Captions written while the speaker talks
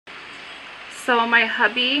So my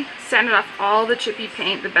hubby sanded off all the chippy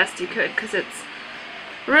paint the best he could because it's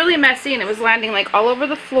really messy and it was landing like all over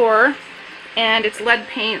the floor, and it's lead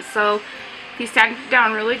paint, so he sanded it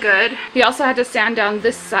down really good. He also had to sand down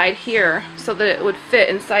this side here so that it would fit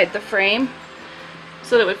inside the frame,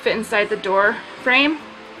 so that it would fit inside the door frame.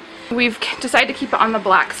 We've decided to keep it on the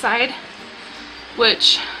black side,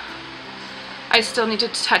 which I still need to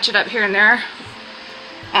touch it up here and there.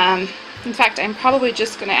 In fact, I'm probably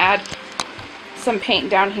just going to add some paint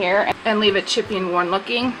down here and leave it chippy and worn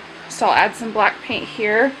looking. So I'll add some black paint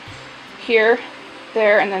here, here,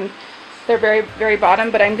 there, and then the very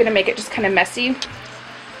bottom, but I'm going to make it just kind of messy.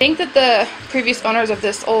 I think that the previous owners of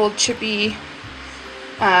this old chippy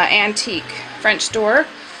antique French door,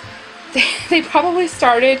 they probably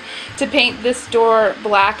started to paint this door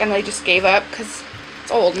black and they just gave up because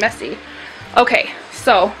it's old, messy. Okay,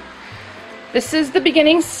 so this is the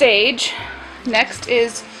beginning stage. Next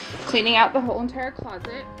is cleaning out the whole entire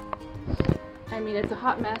closet. I mean, it's a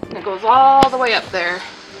hot mess and it goes all the way up there.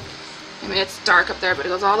 I mean, it's dark up there, but it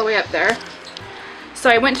goes all the way up there. So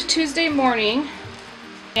I went to Tuesday morning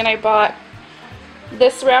and I bought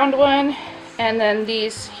this round one and then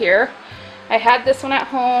these here. I had this one at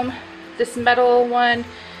home, this metal one,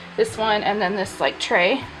 this one, and then this like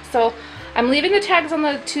tray. So I'm leaving the tags on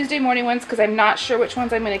the Tuesday morning ones because I'm not sure which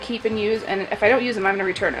ones I'm going to keep and use, and if I don't use them, I'm going to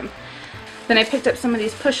return them. Then I picked up some of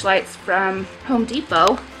these push lights from Home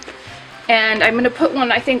Depot, and I'm going to put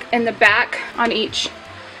one, I think, in the back on each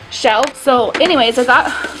shelf. So anyways, I got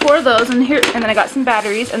 4 of those, and here, and then I got some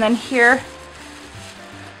batteries, and then here,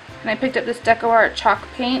 and I picked up this Deco Art chalk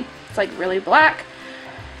paint. It's like really black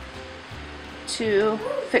to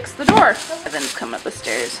fix the door. And then come up the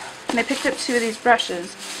stairs. And I picked up 2 of these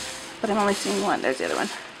brushes, but I'm only seeing one. There's the other one.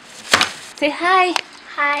 Say hi.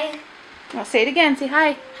 Hi. I'll say it again. Say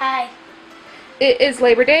hi. Hi. It is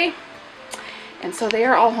Labor Day, and so they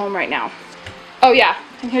are all home right now. Oh yeah,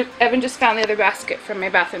 and here, Evan just found the other basket from my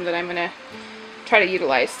bathroom that I'm going to try to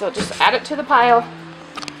utilize. So just add it to the pile.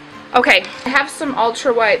 Okay, I have some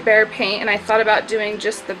ultra white Behr paint, and I thought about doing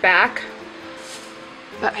just the back,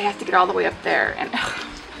 but I have to get all the way up there and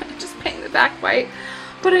just paint the back white.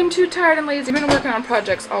 But I'm too tired and lazy. I've been working on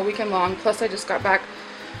projects all weekend long, plus I just got back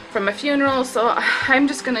from a funeral, so I'm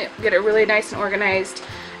just going to get it really nice and organized,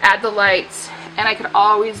 add the lights, and I could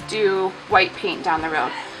always do white paint down the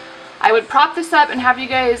road. I would prop this up and have you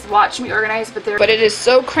guys watch me organize, but it is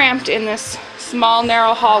so cramped in this small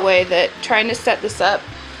narrow hallway that trying to set this up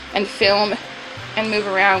and film and move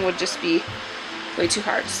around would just be way too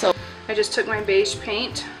hard. So I just took my beige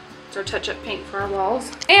paint, it's our touch-up paint for our walls,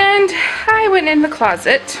 and I went in the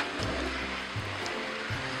closet.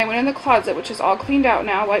 I went in the closet, which is all cleaned out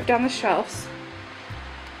now, wiped down the shelves,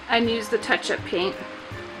 and used the touch-up paint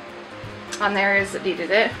on the areas that needed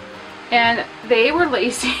it. And they were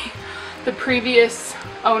lazy. The previous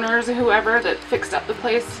owners or whoever that fixed up the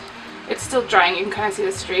place, it's still drying, you can kind of see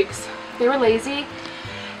the streaks. They were lazy,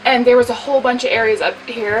 and there was a whole bunch of areas up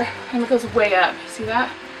here, and it goes way up. See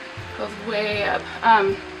that? It goes way up.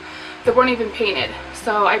 That weren't even painted.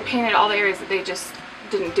 So I painted all the areas that they just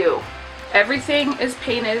didn't do. Everything is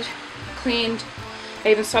painted, cleaned.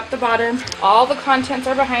 I even swept the bottom. All the contents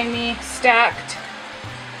are behind me, stacked.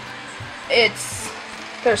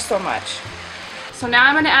 There's so much. So now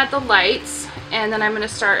I'm going to add the lights, and then I'm going to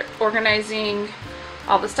start organizing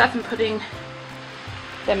all the stuff and putting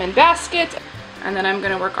them in baskets, and then I'm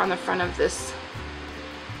going to work on the front of this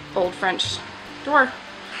old French door.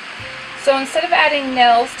 So instead of adding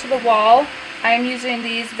nails to the wall, I'm using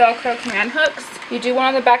these Velcro command hooks. You do one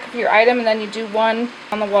on the back of your item, and then you do one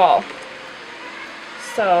on the wall.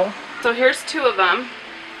 So here's 2 of them.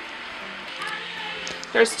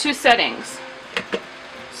 There's 2 settings.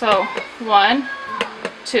 So 1,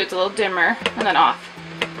 2, it's a little dimmer, and then off.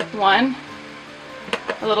 1,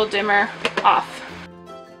 a little dimmer, off.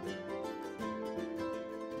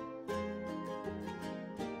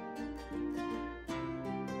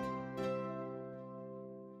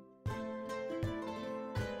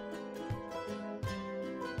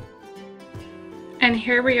 And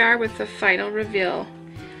here we are with the final reveal.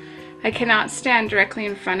 I cannot stand directly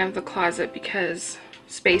in front of the closet because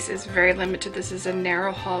space is very limited. This is a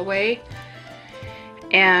narrow hallway,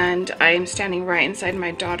 and I am standing right inside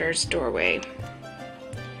my daughter's doorway.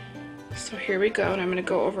 So here we go, and I'm going to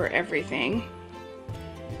go over everything.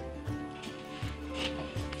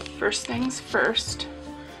 First things first,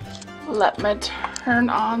 let me turn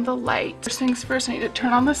on the light. First things first, I need to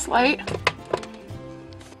turn on this light.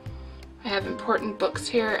 I have important books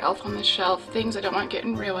here, Elf on the Shelf, things I don't want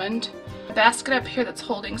getting ruined. A basket up here that's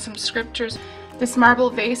holding some scriptures. This marble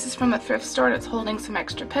vase is from the thrift store, and it's holding some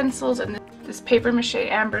extra pencils, and This paper mache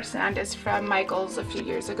ampersand is from Michael's a few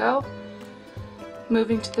years ago.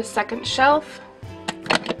 Moving to the second shelf.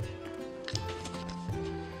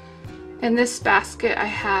 In this basket I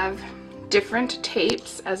have different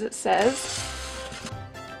tapes, as it says.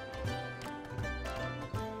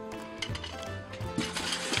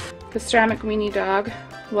 The ceramic weenie dog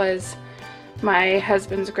was my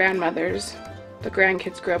husband's grandmother's. The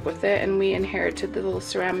grandkids grew up with it and we inherited the little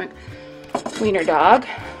ceramic wiener dog.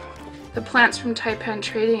 The plants from Taipan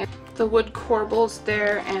Trading, the wood corbels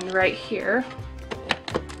there and right here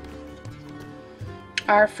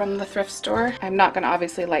are from the thrift store. I'm not going to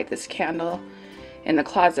obviously light this candle in the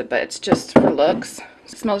closet, but it's just for looks.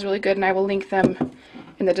 It smells really good and I will link them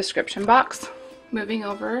in the description box. Moving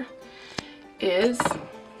over is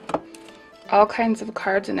all kinds of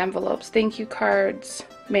cards and envelopes. Thank you cards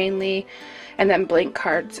mainly, and then blank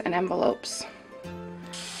cards and envelopes.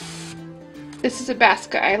 This is a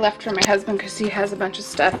basket I left for my husband because he has a bunch of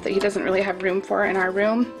stuff that he doesn't really have room for in our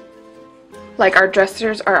room. Like our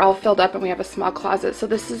dressers are all filled up and we have a small closet, so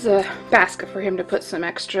this is a basket for him to put some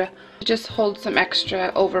extra, just hold some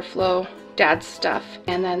extra overflow dad's stuff.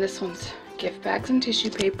 And then this one's gift bags and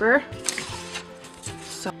tissue paper.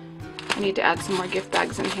 So I need to add some more gift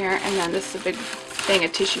bags in here, and then this is a big thing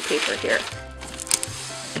of tissue paper here.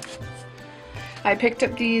 I picked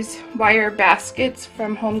up these wire baskets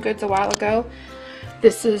from Home Goods a while ago.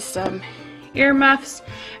 This is some earmuffs,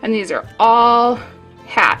 and these are all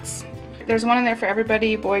hats. There's one in there for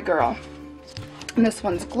everybody, boy, girl. And this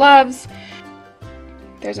one's gloves.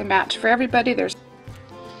 There's a match for everybody. Then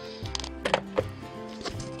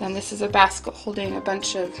this is a basket holding a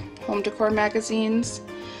bunch of home decor magazines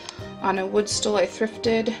on a wood stool I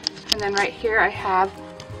thrifted. And then right here I have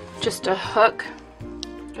just a hook,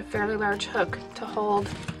 a fairly large hook to hold.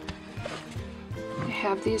 I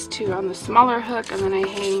have these two on the smaller hook, and then I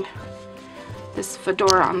hang this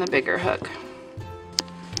fedora on the bigger hook.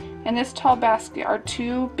 In this tall basket are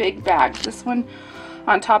two big bags. This one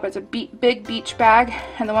on top is a big beach bag,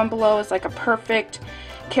 and the one below is like a perfect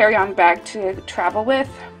carry-on bag to travel with.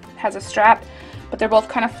 It has a strap, but they're both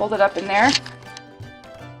kind of folded up in there.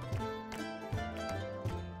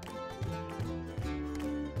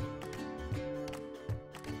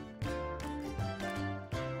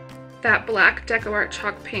 That black Deco Art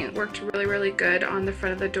chalk paint worked really good on the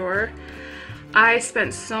front of the door. I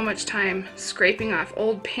spent so much time scraping off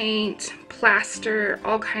old paint, plaster,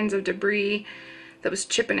 all kinds of debris that was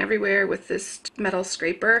chipping everywhere with this metal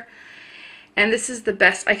scraper. And this is the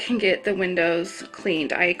best I can get the windows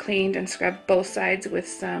cleaned. I cleaned and scrubbed both sides with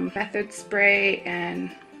some method spray, and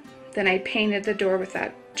then I painted the door with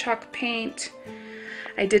that chalk paint.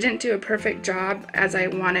 I didn't do a perfect job as I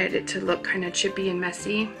wanted it to look kind of chippy and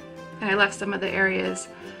messy, and I left some of the areas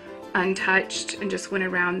untouched and just went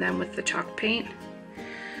around them with the chalk paint.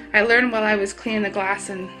 I learned while I was cleaning the glass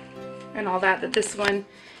and all that this one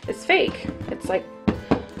is fake. It's like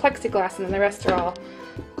plexiglass, and then the rest are all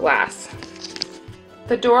glass.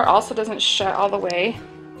 The door also doesn't shut all the way.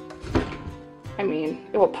 I mean,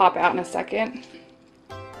 it will pop out in a second.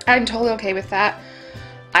 I'm totally okay with that.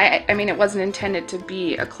 I mean, it wasn't intended to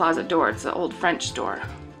be a closet door. It's an old French door.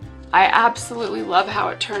 I absolutely love how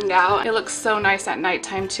it turned out. It looks so nice at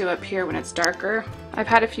nighttime too up here when it's darker. I've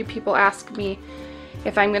had a few people ask me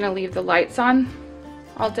if I'm gonna leave the lights on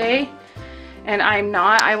all day, and I'm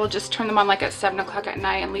not. I will just turn them on like at 7 o'clock at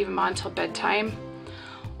night and leave them on until bedtime.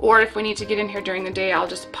 Or if we need to get in here during the day, we'll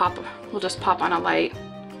just pop on a light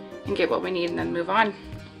and get what we need and then move on.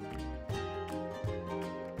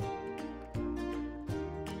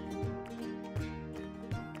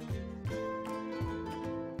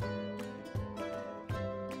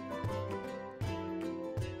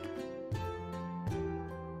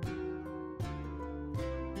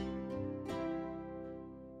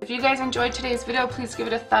 If you guys enjoyed today's video, please give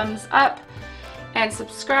it a thumbs up and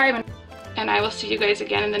subscribe, and I will see you guys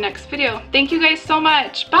again in the next video. Thank you guys so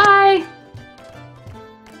much. Bye!